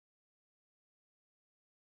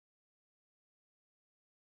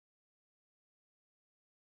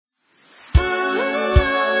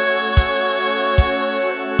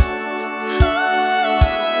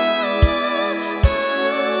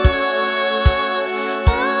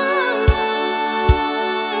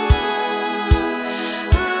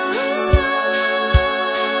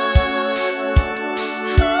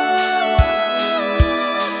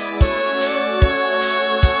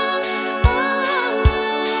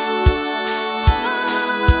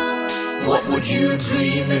would you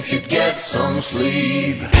dream if you'd get some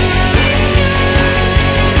sleep?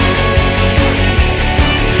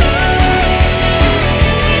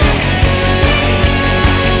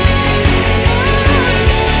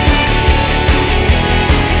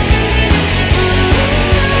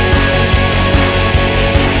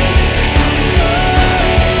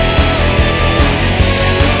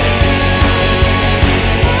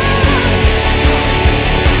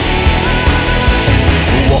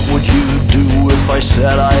 I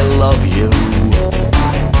said I love you.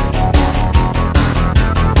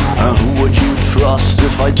 And who would you trust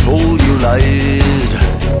if I told you lies?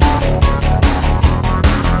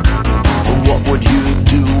 What would you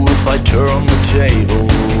do if I turned the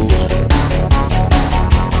tables?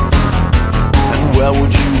 And where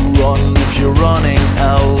would you run if you're running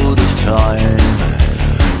out of time?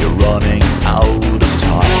 You're running out of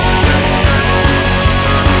time.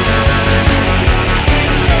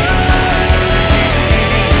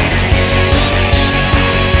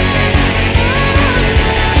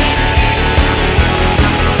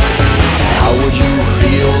 How would you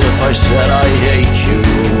feel if I said I hate you?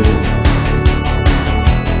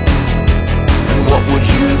 And what would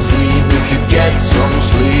you dream if you get some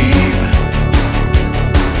sleep?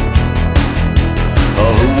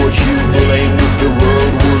 Or who would you blame if the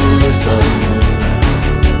world would listen?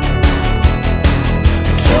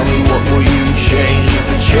 Tell me, what will you change if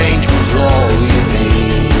a change was all you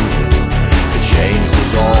need? A change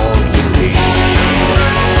was all you need.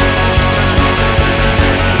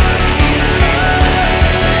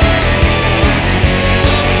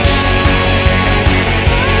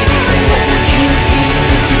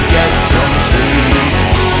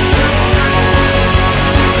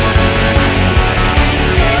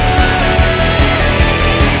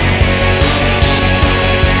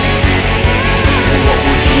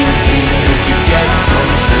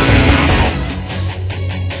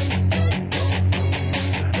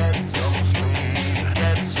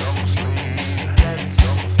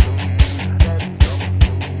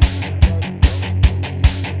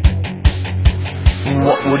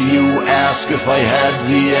 What would you ask if I had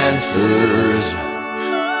the answers?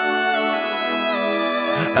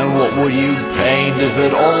 And what would you paint if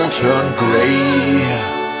it all turned grey?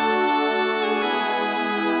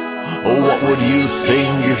 Or what would you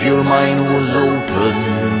think if your mind was open?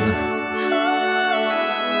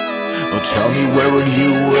 Or tell me, where would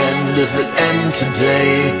you end if it ended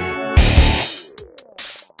today?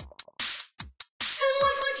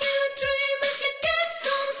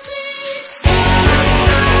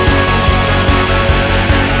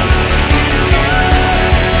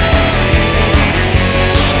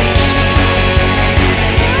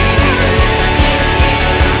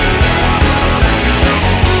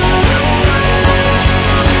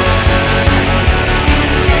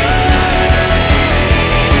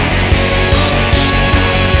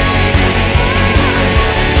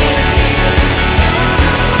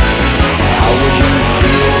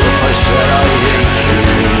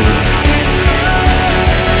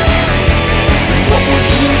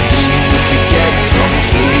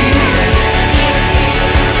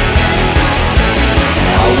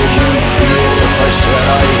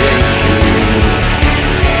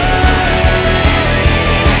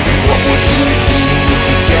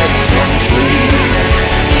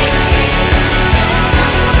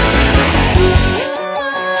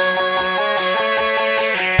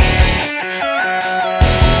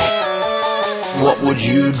 What would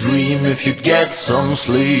you dream if you'd get some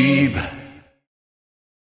sleep?